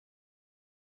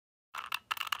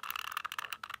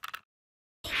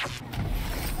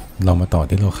เรามาต่อ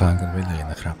ที่เราค้างกันไว้เลย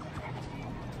นะครับ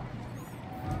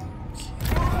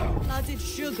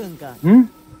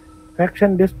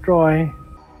Faction Destroy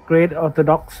Great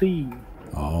Orthodoxy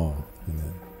อ๋อ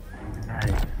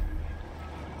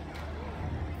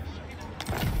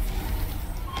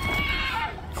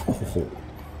โอ้โห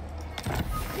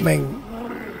แม่ง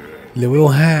เลเวล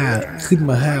5ขึ้น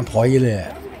มา5 พอยต์เลย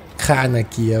ค่านา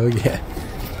เกียเมื่อกี้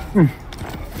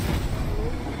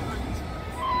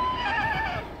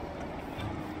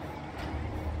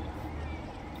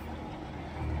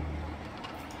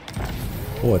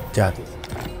โหดจัด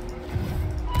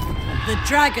The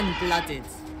Dragon-blooded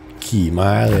ขี่ม้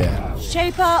าเลย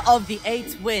Shaper of the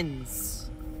Eight Winds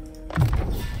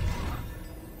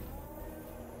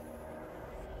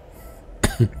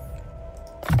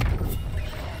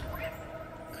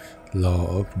Law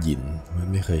of Yin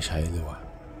ไม่เคยใช้เลยว่ะ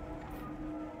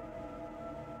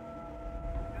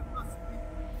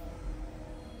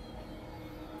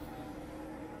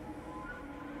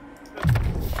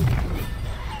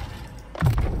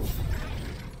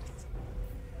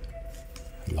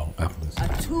ลองอัพดูสิ A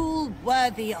tool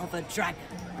worthy of a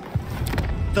dragon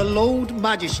The Lord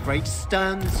Magistrate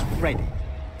stands ready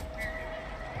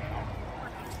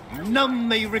None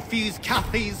may refuse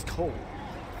Cathay's call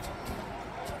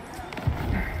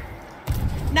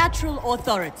Natural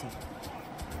authority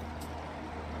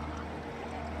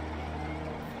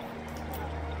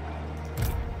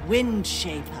Wind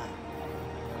Shaper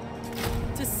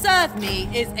To serve me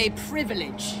is a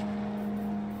privilege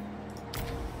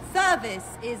Service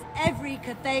is every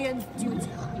Cathayan's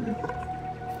duty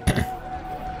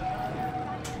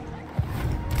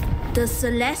The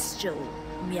Celestial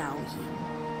Miao Yin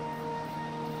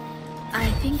I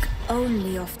think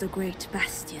only of the Great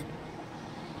Bastion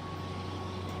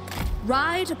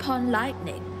Ride upon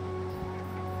lightning.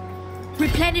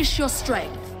 Replenish your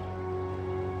strength.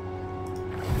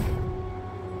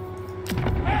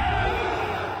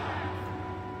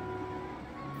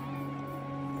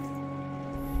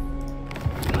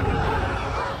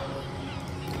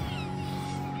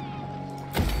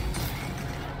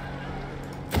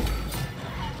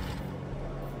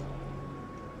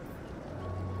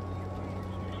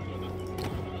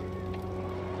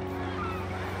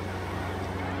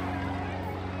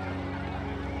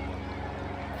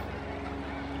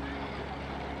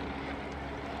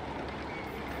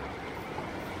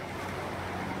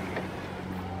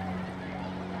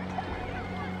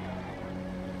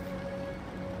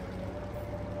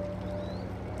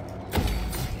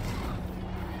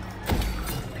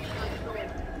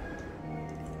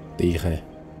ตีใคร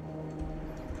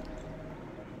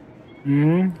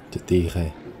จะตีใคร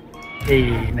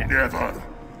เนี่ย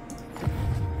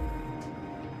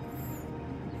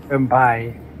Empire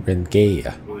เรนเก้อ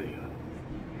ะ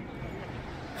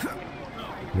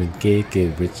เรนเก้เกล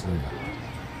บริดจ์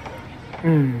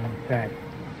ใช่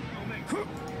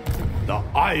The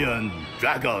Iron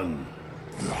Dragon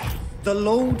The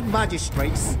Lord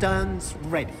Magistrate stands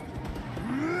ready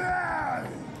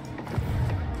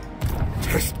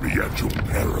Test me at your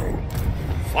peril.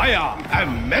 Fire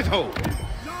and metal.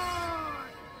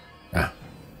 อ่ะ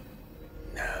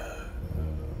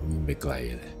วิ่งไปไกล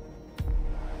เลย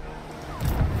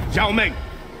Yao Ming.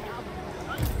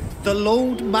 The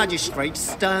Lord Magistrate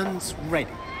stands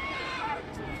ready.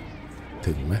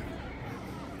 ถึงไหม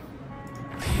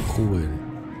คู่เลย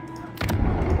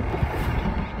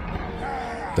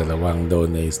แต่ระวังโดน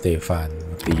ในสเตฟาน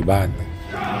ตีบ้านนะ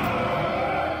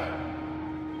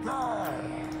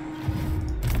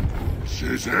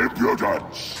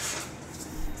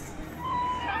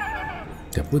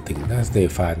แต่พูดถึงถ้าสเต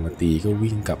ฟานมาตีก็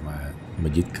วิ่งกลับมา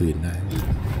ยึดคืนได้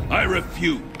I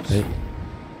refuse เฮ้ย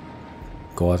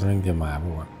กอสมันจะมาป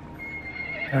ะวะ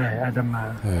อาจจะมา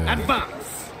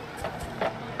Advance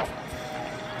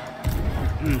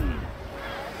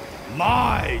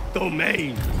My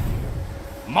domain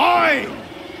Mine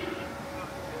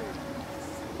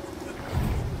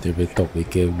จะไปตกไป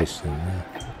เกมบิชนะ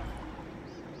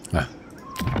อ่ะ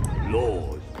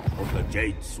Lord of the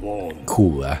Jade Swarm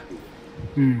ขู่อ่ะ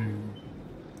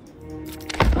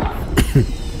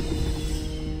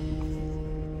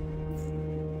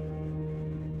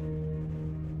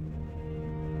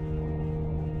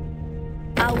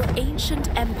Our ancient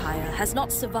empire has not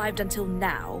survived until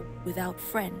now without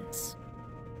friends.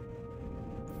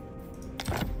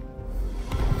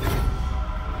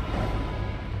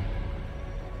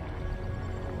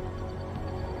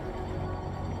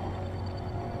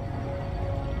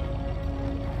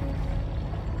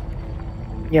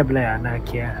 เงียบเลยนาเ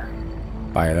กีย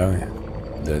ไปแล้วเนี่ย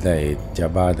เหลือแต่จา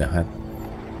บ้าเดอะฮัท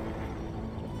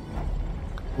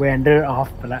wander off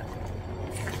ไปละ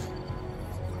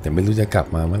แต่ไม่รู้จะกลับ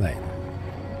มาเมื่อไหร่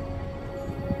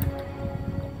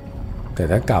แต่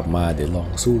ถ้ากลับมาเดี๋ยวลอง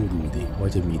สู้ดูดิว่า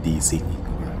จะมีดีซิงอีก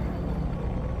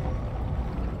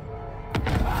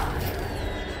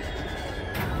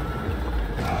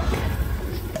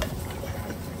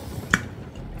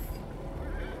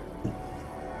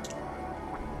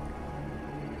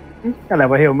อะไร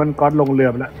วะเฮลมันก๊อตลงเรือ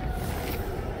ไปแล้ว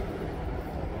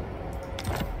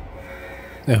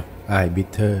ไอบิท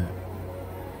เทอร์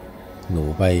หนู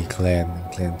ไปแคล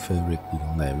นเฟอริกอยู่ตร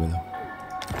งไหนไม่รู้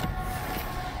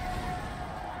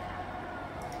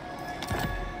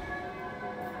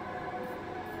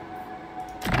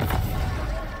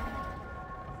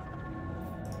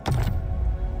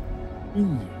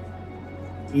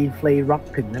อีเฟลย์ร็อก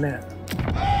ถึงนั่นแหละ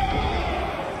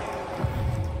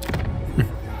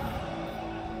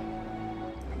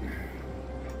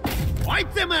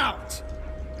Wipe them out!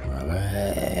 มาแ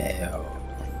ล้ว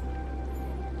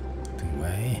ถึงไหม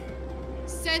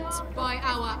Sent by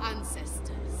our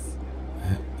ancestors.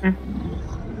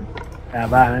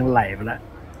 บ้านนั่งไหลไปแล้ว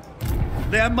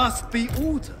There must be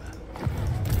order.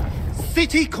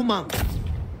 City command.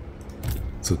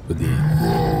 สุดพอดี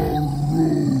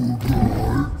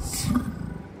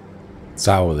เศ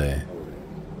ร้าเลย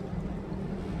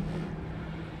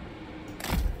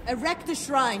Erect a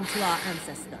shrine to our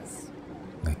ancestors.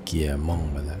 นักเกียร์มอง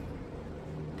มาแล้ว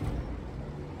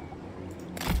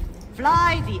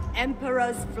Fly the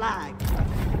Emperor's flag.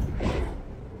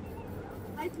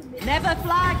 Never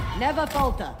flag, never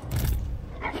falter.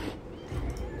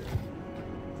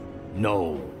 No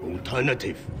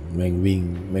alternative. แม่งวิ่ง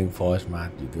แม่งฟอร์สมาร์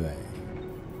ทอยู่ด้วย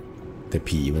แต่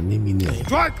ผีมันไม่มีเหนื่อย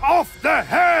Strike off the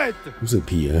head! รู้สึก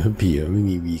ผีมันไม่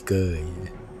มีวีเกอร์เ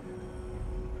นี่ย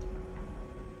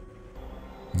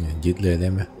ยึดเลยได้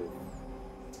ไหม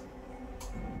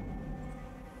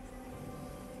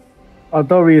ออโ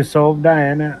ต้รีโซลได้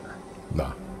นะ หรอ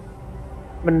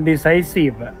มันดีไซน์ซี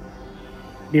ฟอะ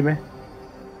ดีไหม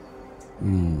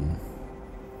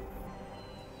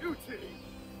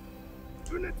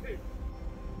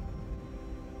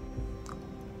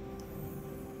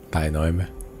ตายน้อยไหม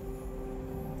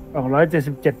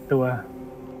 277 ตัว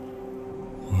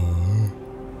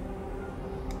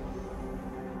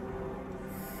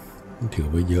ถือ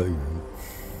ว่าเยอะอยู่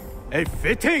A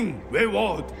fitting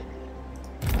reward.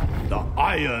 The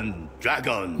Iron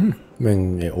Dragon. แม่ง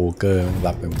ไอโอเกอร์มัน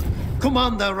รับไปหมด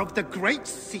Commander of the great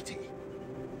city.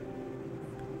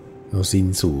 เอาซิน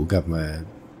สูกลับมา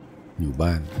อยู่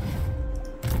บ้าน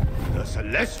The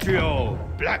Celestial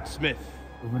Blacksmith.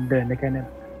 มันเดินได้แค่นั้น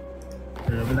เ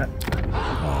ดินไปแล้ว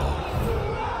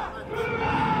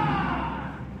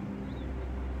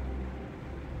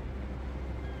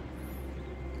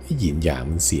ไอ้หยินหยาง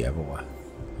มันเสียป่าวะ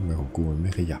ทำไมของกูมันไ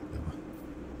ม่ขยับเลยวะ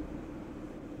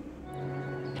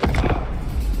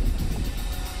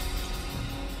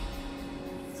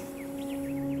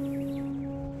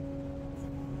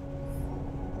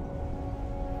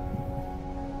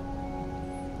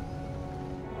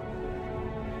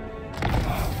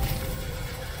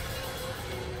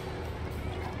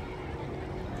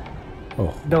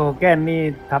โดแกนนี่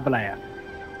ทำอะไรอ่ะ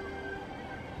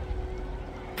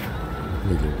ไ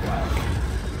ม่รู้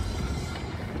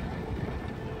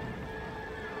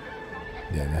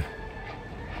เดี๋ยวนะ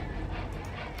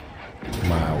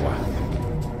มาวะ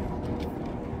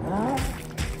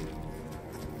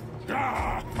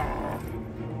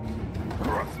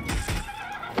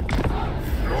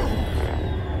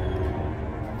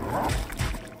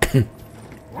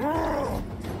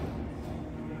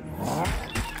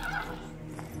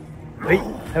เฮ้ย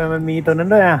ทำไมมันมีตัวนั้น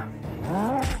ด้วยอ่ะ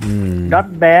ดอท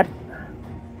แบด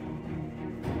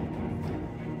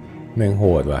แม่งโห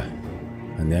ดว่ะ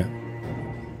อันเนี้ย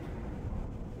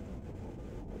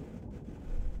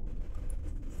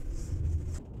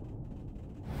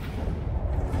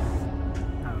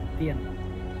เตี้ย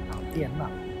นเปล่า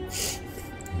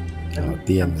เอาเ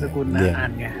ตี้ยน นามสกุล เรียก อ่า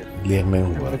นไง เรียกแม่ง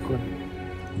หั นา ว มสกุล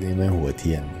เรียกแม่งหัวเ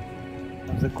ทียน น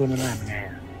ามสกุลมันอ่านไง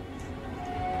อ่ะ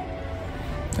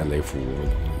อะไรฟู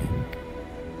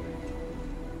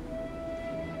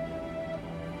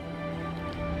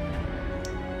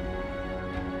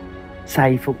ไซ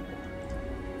ฟุก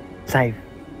ไซ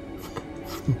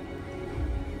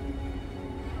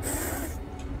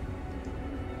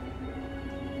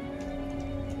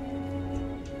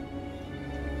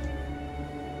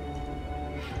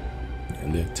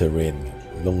เรียกเทเรน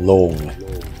โล่งๆเลย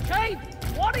Cave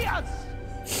warriors!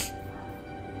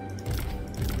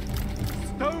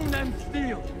 Stone and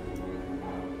steel.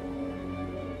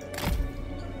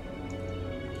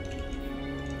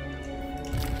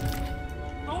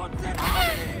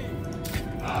 เ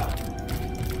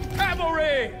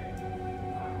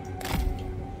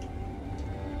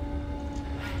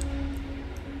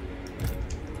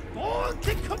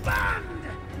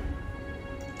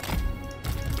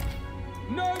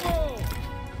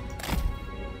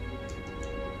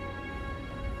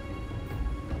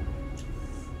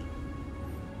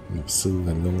สู้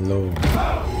กันโล่ง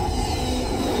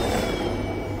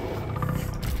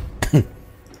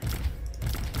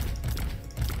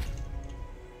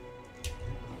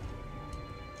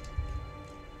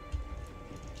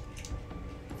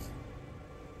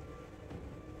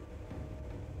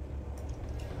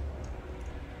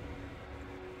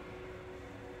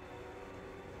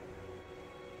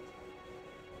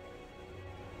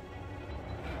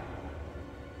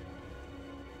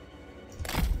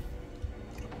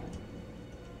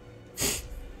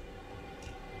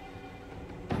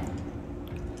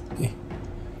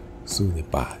สู้ใน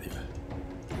ป่าดีกว่า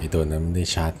ไอตัวนั้นมันได้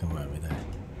ชาร์จเข้ามาไม่ได้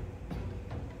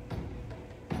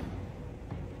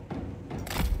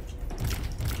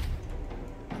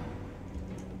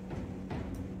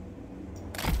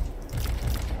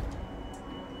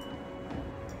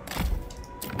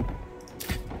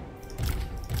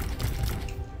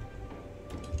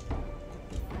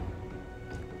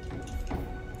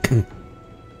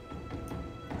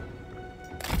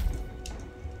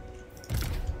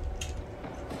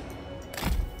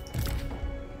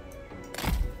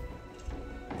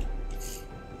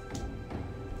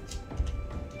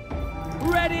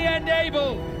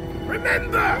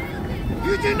Remember,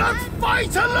 you do not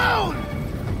fight alone!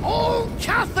 All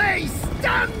Cathay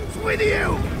stands with you!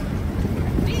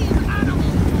 These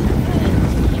animals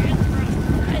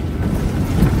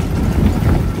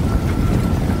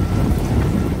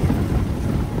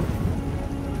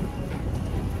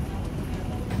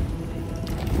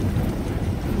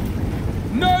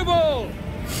Noble!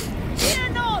 Fear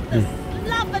not the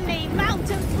slovenly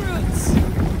mountain fruits!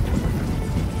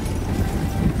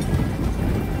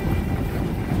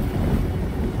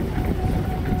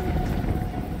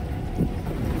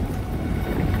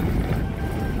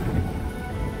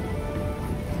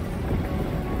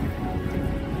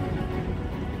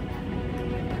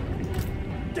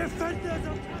 Defenders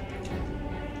of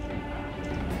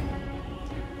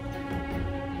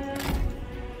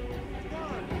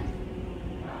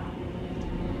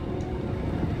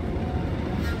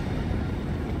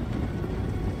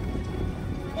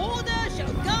Order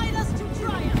shall guide us to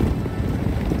triumph.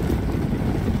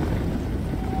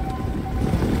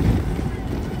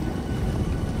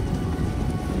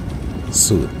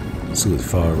 Suit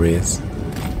for a race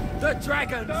the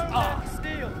dragons are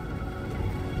steel.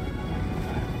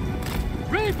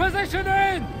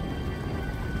 Repositioning!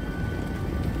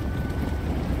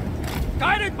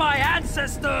 Guided by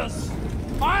ancestors!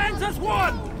 Minds as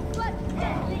one! But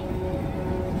deadly.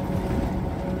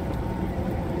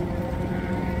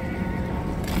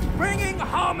 Bringing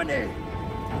harmony!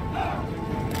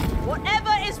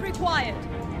 Whatever is required.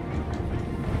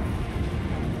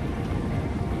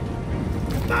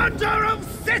 Commander of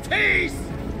cities!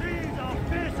 These are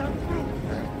fearsome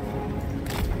brutes!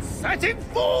 Setting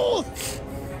forth!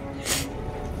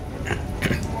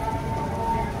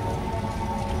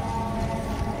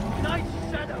 Night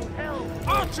shadow hell!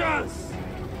 Archers!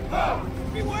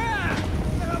 Beware!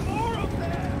 There are more of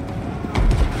them!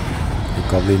 ไอ้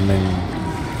กอบลินมัน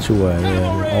ช่วย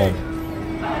อ้อม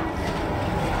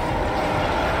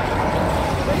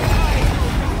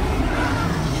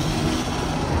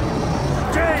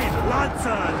Jade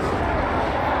Lancers!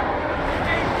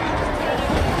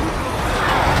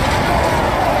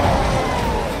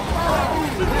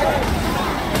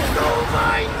 No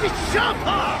mind the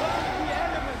sharper!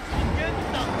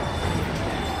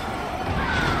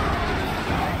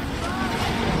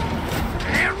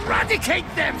 Eradicate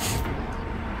them!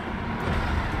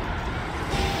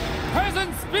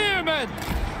 Peasant spearmen!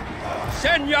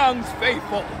 Shenyang's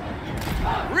faithful!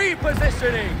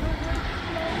 Repositioning!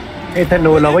 ไอ้ธ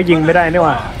นูเราก็ยิงไม่ได้นี่ห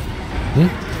ว่า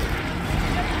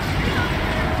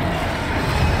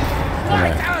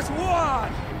Fight as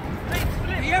one!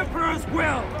 The Emperor's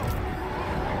will!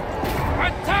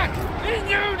 Attack in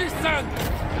unison!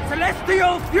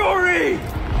 Celestial fury!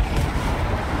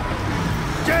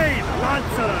 Jade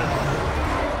Lancers!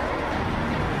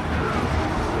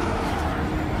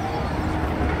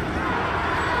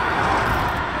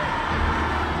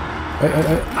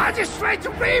 Magistrate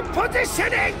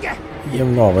repositioning! เยี่ยม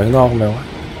ออกไปข้างนอกไหมวะ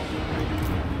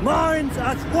Minds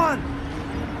as one!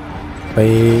 ไป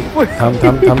ท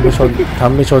ำไ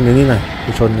ปชนในนี่หน่อยไป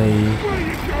ชนใน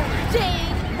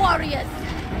Jade warriors.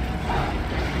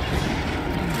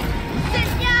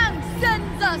 Shenyang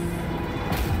sends us.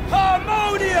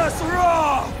 Harmonious roar!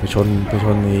 ไปชน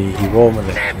ในฮีโร่มันเล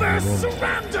ย Never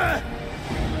surrender!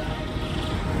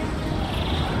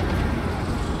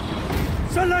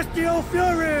 Celestial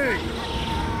fury!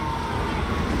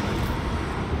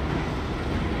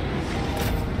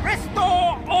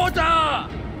 Restore order!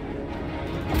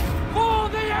 For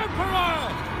the Emperor!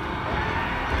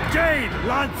 Jade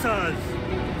Lancers!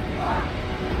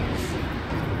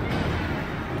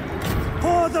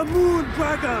 For the Moon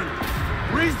Dragon!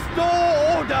 Restore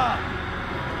order!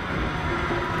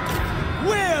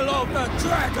 Will of the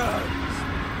Dragons!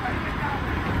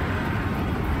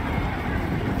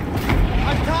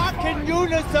 Attack in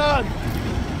unison!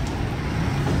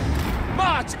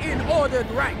 March in ordered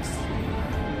ranks!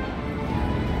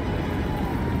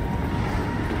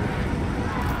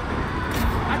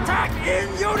 Attack in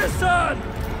unison!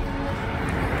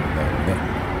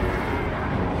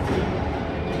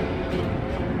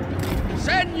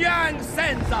 Shenyang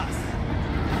sends us!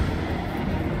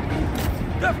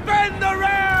 Defend the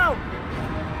realm!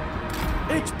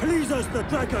 It pleases the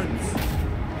dragons!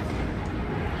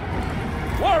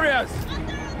 Warriors!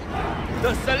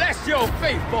 The celestial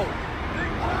faithful!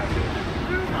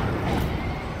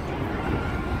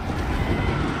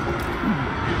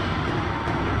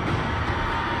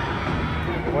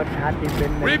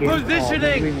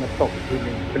 Repositioning!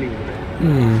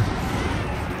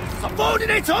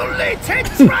 Subordinate only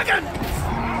 10 dragons!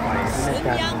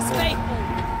 Shenyang's faithful.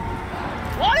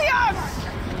 Warriors!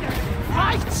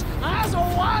 Fight as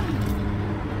one!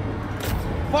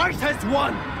 Fight as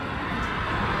one!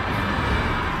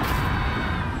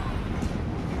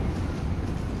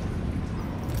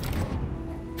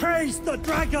 Praise the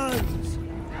dragons!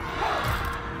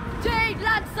 Jade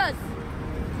Lancers!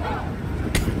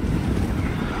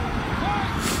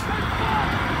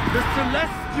 The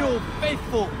celestial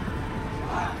faithful!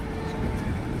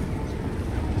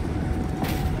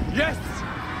 Yes!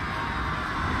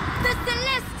 The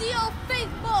celestial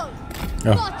faithful!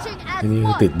 อ้าว Marching as ทีนี้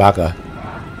one! ติดบั๊กเหรอ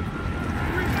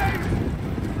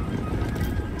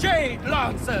Jade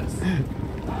Lancers!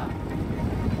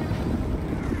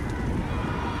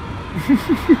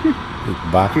 ติด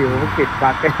บั๊ก คิวติด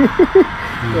บั๊ก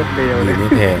รวดเร็วเลย นี่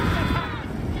แทน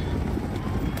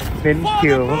เป็น For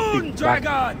คิว the ติ Moon ดบั๊ก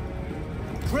Dragon!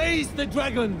 Praise the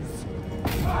dragons!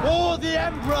 For the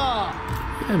Emperor!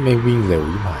 ไม่วิ่งเร็ว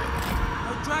ยิ่งหาย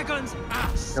The dragon's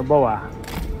ass! จัมโบ้อะ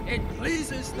It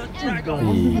pleases the มัน dragon!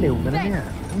 วิ่งเร็วกันนะเนี่ย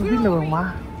มันวิ่งเร็วมา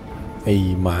ก ไอ้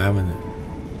ม้ามันอะ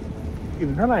ถึ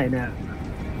งเท่าไหร่เนี่ย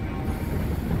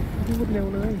วิ่งเร็ว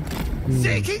เลย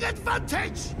Seeking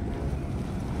advantage!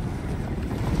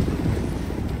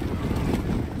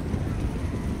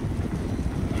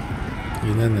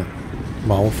 อีนั่นน่ะเ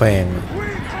มาส์แฟงอะ We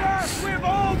clash with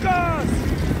augurs!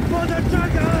 For the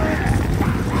dragon!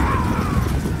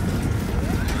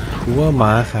 กูว่าม้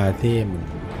าคาเท่มัน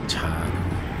ช้านะ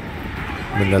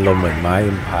มันอารมณ์เหมือนม้าเ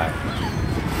อ็มพาย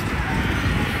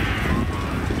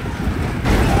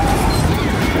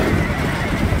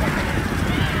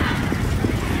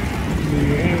มี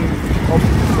ให้ครบ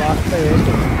บอสเลย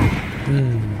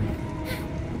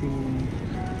จริง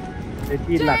ไอ้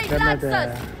ที่หลักก็น่าจะ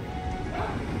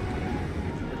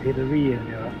เทเลรี่อย่างเ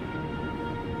ดียว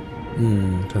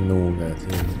ธนูกับ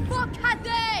ที่ For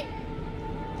Cathay!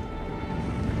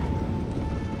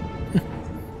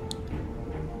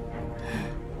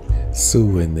 สู้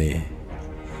ใน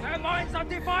Their minds are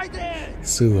divided!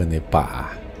 สู้ในป่า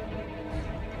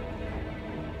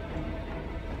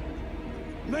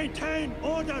Maintain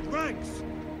ordered ranks!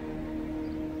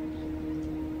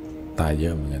 ตายเยอ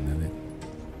ะเหมือนกันนะเนี่ย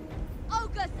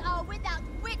Augurs are without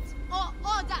wit or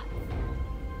order!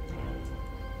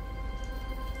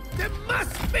 There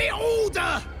must be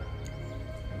order!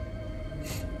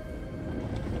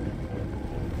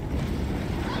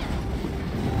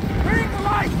 Bring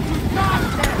light to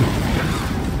darkness!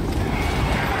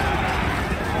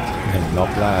 เห็นล็อ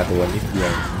กล่าตัวนิดเดีย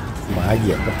วหมาเห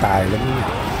ยียบก็ตายแล้วนี่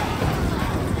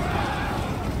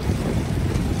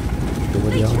ตัว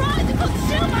เดียว Try to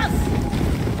consume us!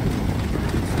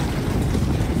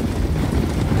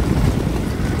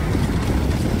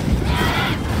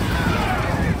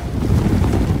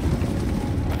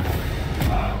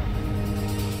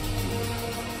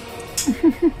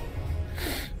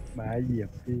 หมาเหยียบ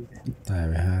พี่ ตายไ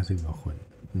ป50 กว่าคน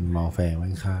เมาแฟงมั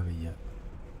นฆ่าไปเยอะ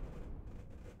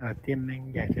เทียมนั่ง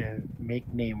อยากจะ make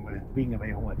name เลยวิ่งกันไป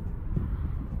หวด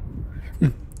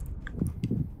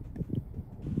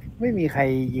ไม่มีใคร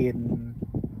ยืน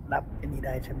รับอันนี้ไ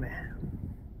ด้ใช่ไหม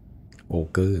โอ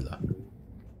เกอร์เหรอ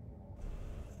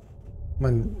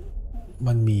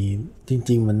มันมีจ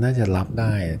ริงๆมันน่าจะรับไ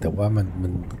ด้แต่ว่ามั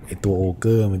นไอตัวโอเก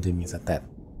อร์มันจะมีสแตท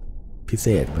พิเศ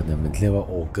ษมันเรียกว่า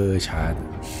โอเกอร์ชาร์จ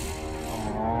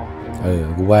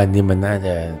กูว่านี่มันน่าจ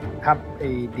ะทับไอ้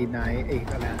ดีไนไอ้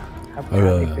ก็แล้วทับชา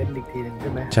ร์จดิเฟนอีกทีหนึ่งใช่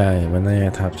ไหมใช่มันน่าจ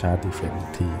ะทับชาร์จดิเฟนอี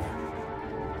กที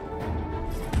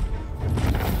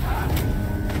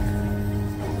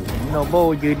โนโบ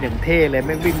ยืนอย่างเท่เลยแ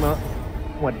ม่งวิ่งมา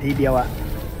หวดทีเดียวอะ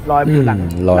ลอยไปหลัง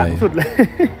สุดเลย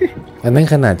อันนั้น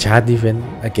ขนาดชาร์จดีเฟนส์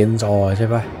against all ใช่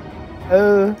ป่ะ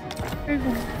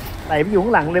ไหลไปอยู่ข้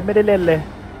างหลังเลยไม่ได้เล่นเลย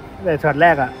แต่ช็อตแร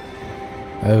กอ่ะ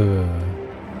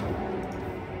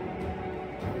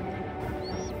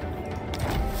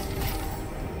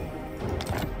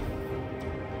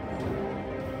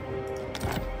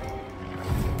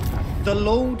The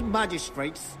Lord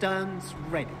Magistrate stands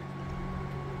ready.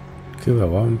 คือแบ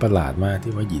บว่ามันประหลาดมาก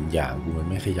ที่ว่าหยินหยางกูมัน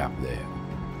ไม่ขยับเลย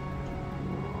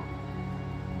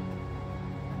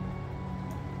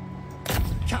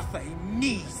Cathay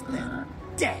needs them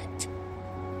dead.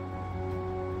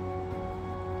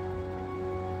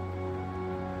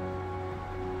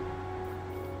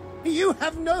 You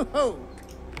have no hope.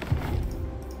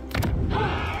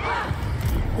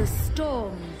 The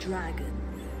Storm Dragon.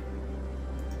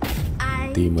 I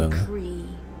decree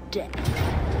death.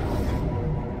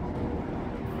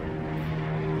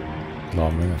 ลอ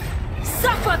งไหมล่ะ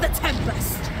Suffer the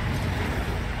tempest.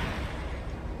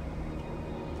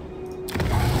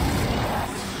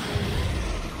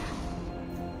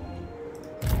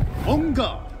 On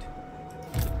guard.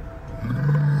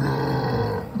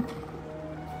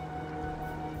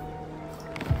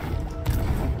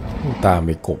 ตามไป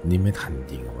กบนี่ไม่ทัน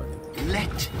จริงวะเนี่ย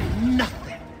Let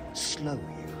nothing slow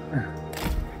you.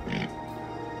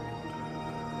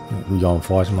 กูยอมฟ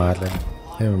อร์สมาร์ทแล้ว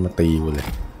ให้มันมาตีกูเลย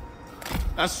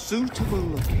A suitable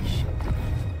location.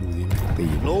 ดูนี่มันตี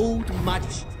Lord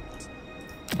Magistrate.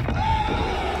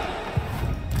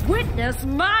 Witness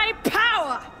my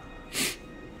power.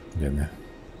 เดี๋ยวนะ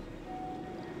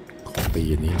ขอตี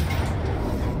อันนี้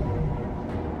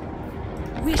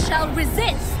We shall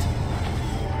resist.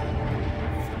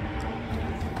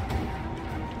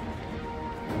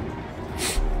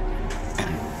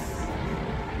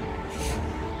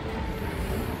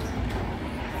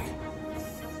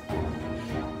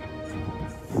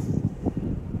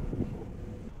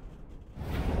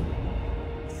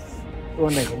 ตั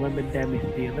วไหนของมันเป็น damage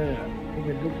dealer ที่เ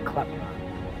ป็นลูกคลับ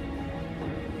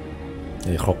ไ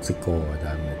อ้ครอกซิโกด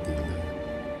ามเดีเลย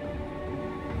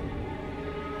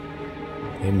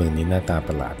ไอ้เมืองนี้หน้าตาป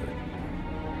ระหลาดเลย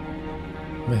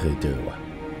ไม่เคยเจอว่ะ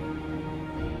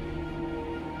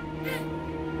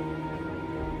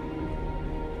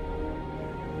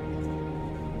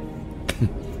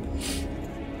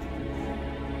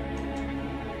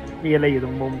มีอะไรอยู่ตร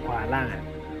งมุมขวาล่างอ่ะ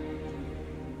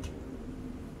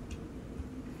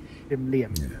เหลี่ย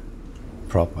ม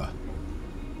พร็อพอ่ะ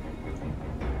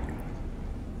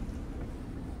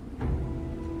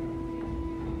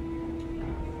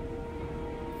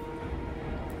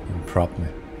เป็นพร็อพไหม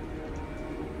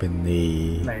เป็น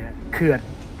อะไรนะเขื่อน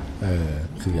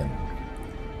เขื่อน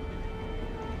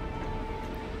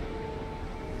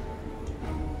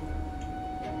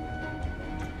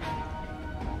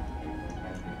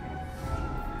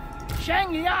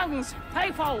Shengyang's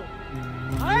faithful.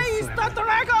 Raise the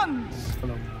dragons.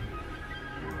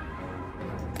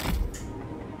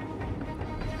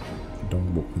 ต้อง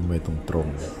บุกขึ้นไปตรง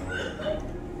ๆ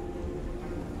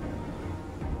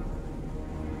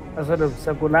สรุปซ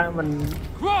ากุระมัน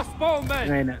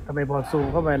ไงเนี่ยทำไมพอซูม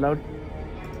เข้าไปแล้ว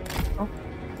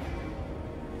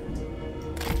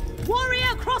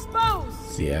Warrior crossbows.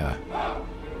 เสีย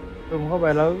ซูมเข้าไป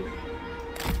แล้ว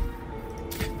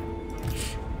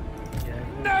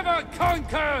Never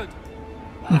conquered.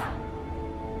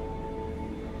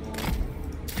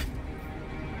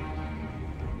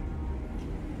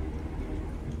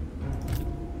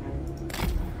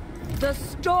 The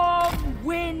storm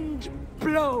wind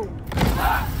blow.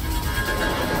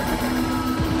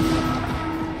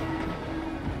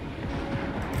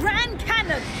 Grand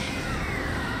cannon.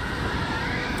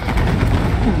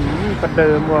 ประเดิ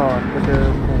มก่อนประเดิ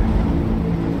ม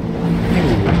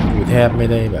อยู่แทบไม่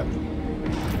ได้แบบ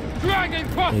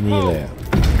ไอ้นี่เลย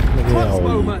ไม่ได้เอา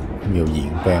เหมียวหญิง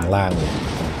แปลงร่างเลย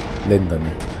เล่นตอน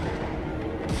นี้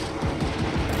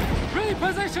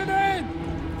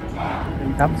เป็น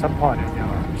ทัพซัพพอร์ตอย่างเดียว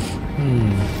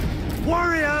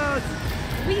Warriors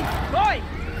we boy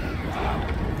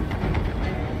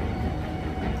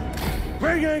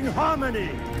bringing harmony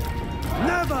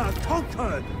never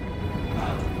conquered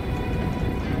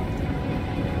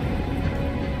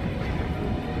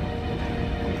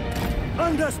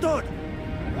understood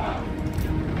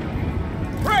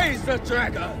praise the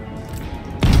dragon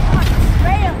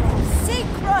Trail of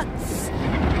secrets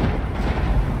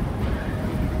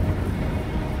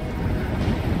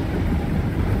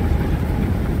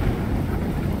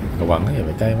ระวังนะอย่าไ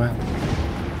ปใกล้มาก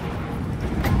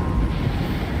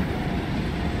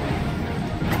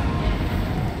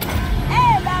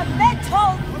Elemental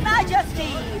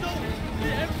Majesty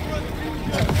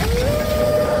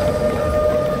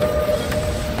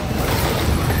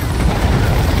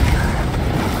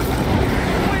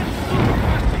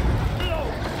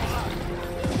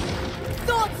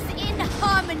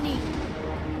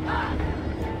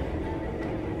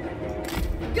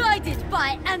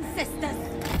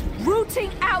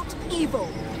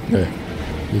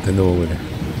นูเลย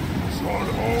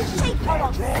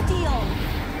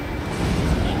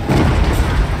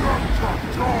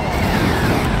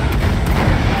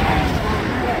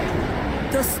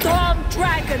The Storm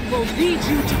Dragon will lead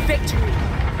you to victory.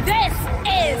 This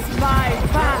is my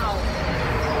vow.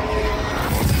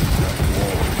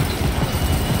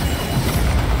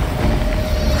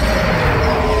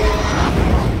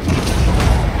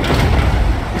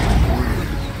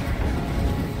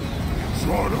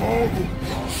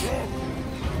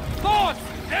 Thoughts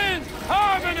in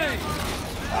harmony.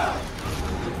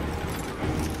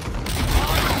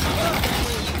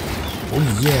 โอ้ย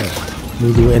เหี้ย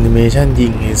ดูแอนิเมชันยิ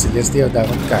งไอ้ Celestial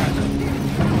Dragon Guard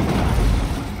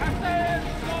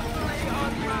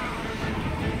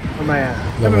ทำไมอ่ะ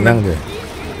เรามานั่งเลย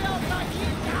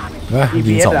ว่า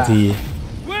ยิง2 ที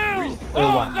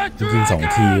ยิง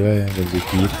2 ทีเว้ยเป็นรี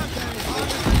พีท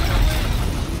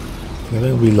แล้วเ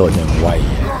รื่องรีโหลดอย่างไว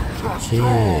โอเค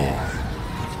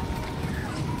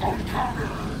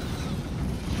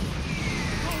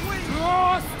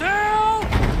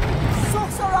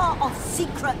Sorcerer of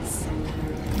secrets,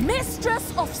 Mistress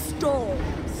of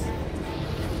storms.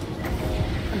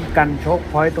 กันโชค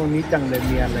พอยต์ตรงนี้จังเลย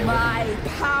มีอะไรวะ My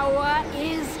power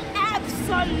is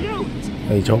absolute. ไ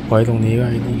อ้โชคพอยต์ตรงนี้ก็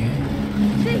ไอ้นี่ไง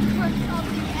Secrets of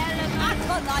the element.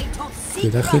 Acolyte of คื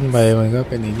อถ้าขึ้น secrets. ไปมันก็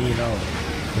เป็นไอ้นี่แล้ว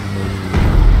เป็นมือ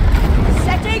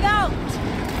Setting out,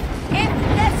 if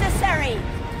necessary.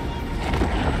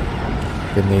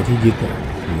 เป็นเนที่ยึดเนี่ย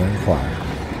อยู่ด้านขวา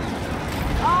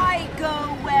I go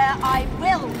where I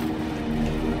will.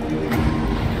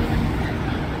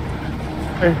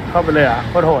 เอ้ยเข้าไปเลยอ่ะ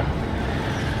โคตรโหด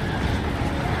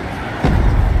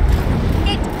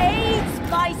It aids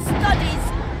my studies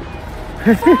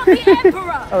for the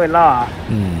Emperor. เอาไปล่อ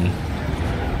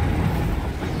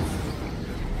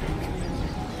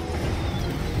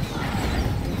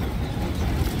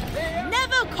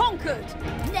Never conquered,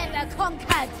 never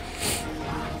conquered.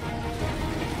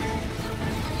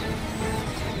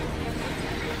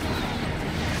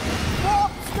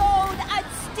 Warp stone and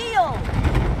steel.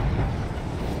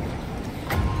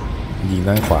 ยิง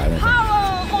ด้านขวาเนี่ย Power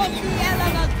of the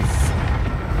elements.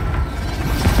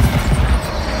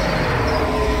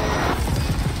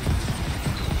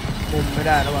 มุมไม่ไ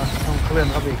ด้แล้ววะต้องเคลื่อน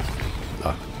เข้าไปอีก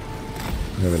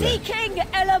ไม่เป็นไร Seeking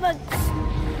elements.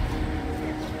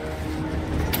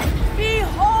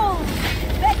 Behold,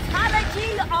 vitality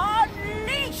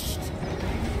unleashed.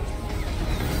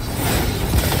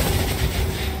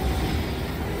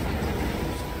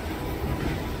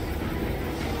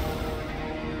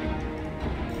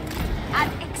 An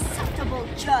acceptable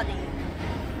journey.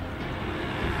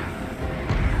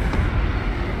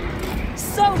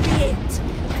 So be it.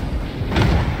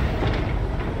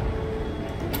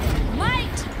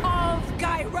 Might of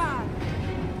Gairan.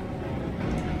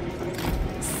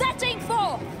 Setting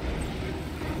forth.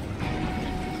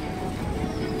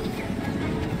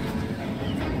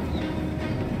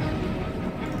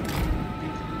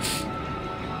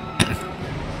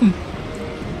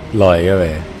 Lòi cái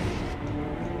về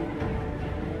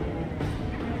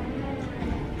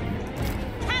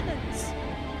Cannons.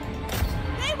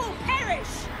 They will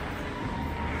perish.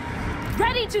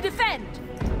 Ready to defend.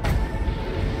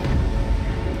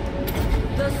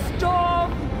 The storm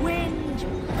wind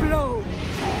blows.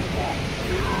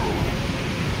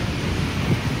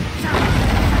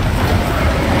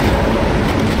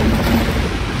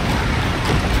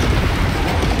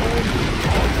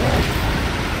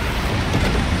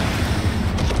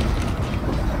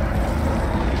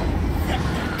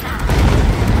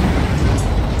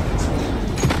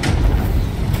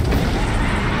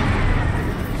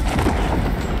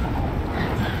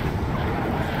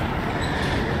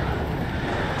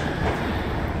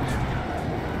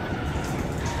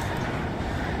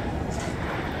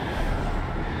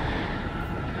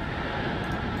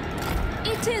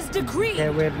 It is แค่ decreed.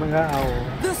 เวทมันก็เอา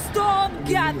The storm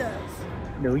gathers.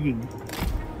 เดี๋ยวหญิง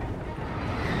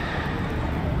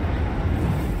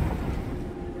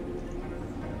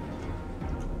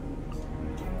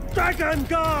Dragon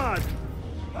Guard!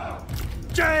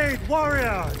 Jade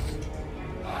Warriors!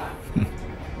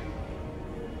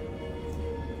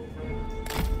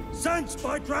 Sent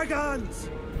by dragons!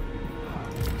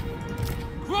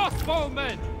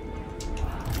 Crossbowmen!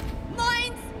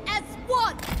 Minds as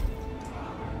one.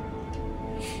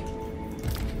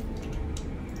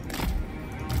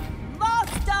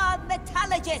 Master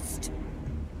metallurgist.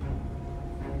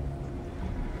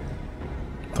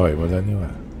 ถอยมาแล้วนี่หว่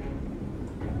า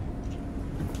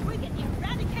We can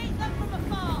eradicate them from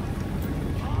afar.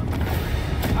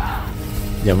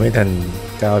 ยังไม่ทัน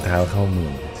ก้าวเท้าเข้าเมื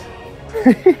อง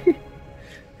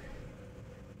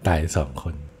ตาย2 ค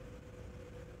น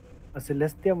เซเล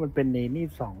สเตียลมันเป็นในนี่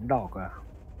2 ดอกอะ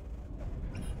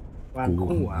วาง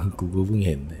คู่อะกูเพิ่งเ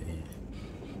ห็น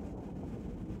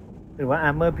หรือว่า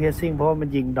armor piercing เพราะว่ามัน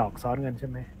ยิงดอกซ้อนกันใช่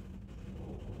ไหม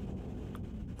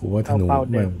กูว่าธนู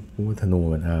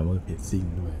มันarmor piercing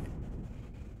ด้วย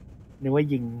นึกว่า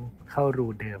ยิงเข้ารู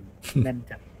เดิม แน่น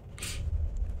จัด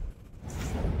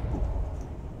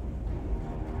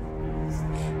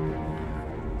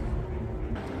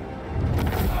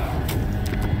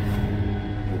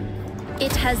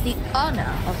It has the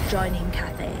honor of joining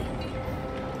Cathay.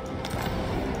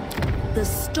 The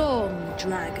Storm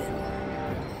Dragon.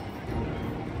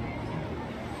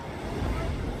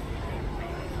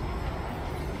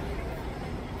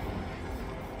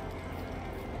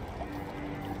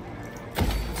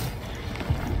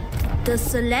 The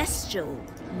Celestial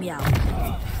Meow.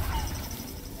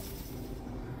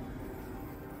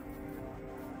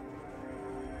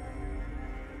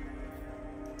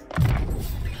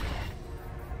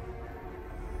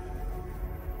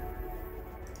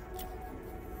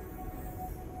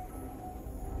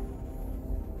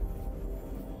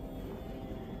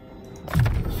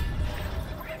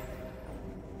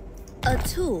 A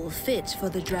tool fit for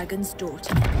the dragon's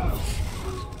daughter.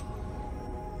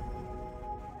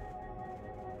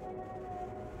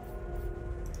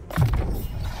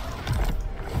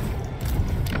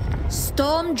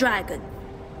 Storm Dragon.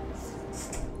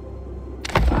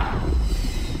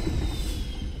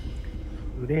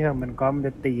 ดูดิครับมันก็มันจ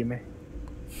ะตีไหม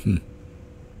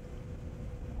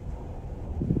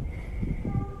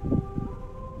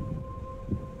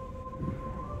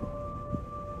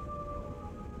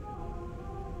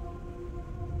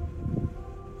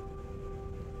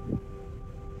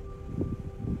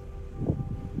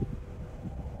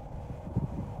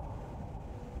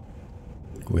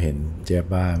กูเห็นเจ๊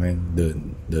บ้าแม่งเ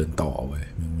ดินต่อเว้ย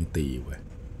แม่งไม่ตีเว้ย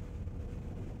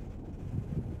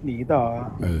หนีต่อ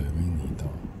ไม่หนีต่อ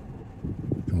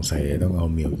สงสัยต้องเอา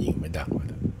เมียวยิงไปดักมา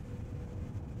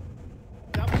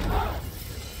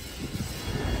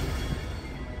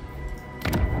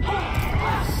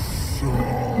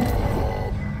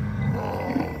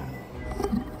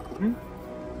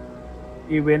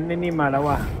อีเวนต์นี่มาแล้ว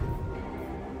ว่ะ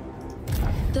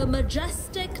The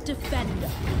Majestic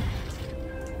Defender.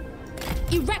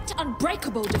 Erect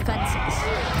unbreakable defenses.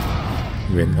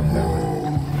 เว้นทำไงวะ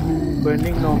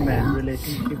Burning Nomad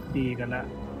Relationship ดีกันละ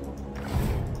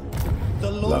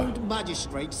The Lord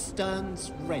Magistrate stands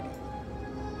ready.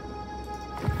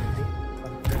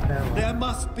 There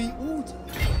must be order.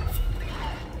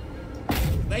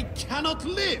 They cannot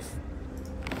live.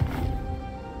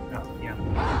 ยัง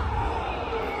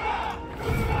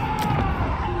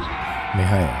ไม่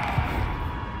ให้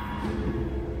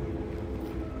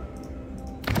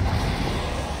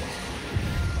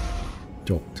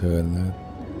จบเทิร์นแล้ว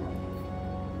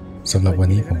สำหรับวัน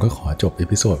นี้ผมก็ขอจบเอ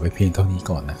พิโซดไว้เพียงเท่านี้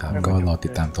ก่อนนะครับก็รอติ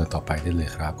ดตามตอนต่อไปได้เลย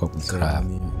ครับขอบคุณครับ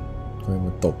ค่อยม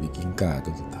าตบอีกกิ้งก่าตั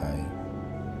วสุดท้าย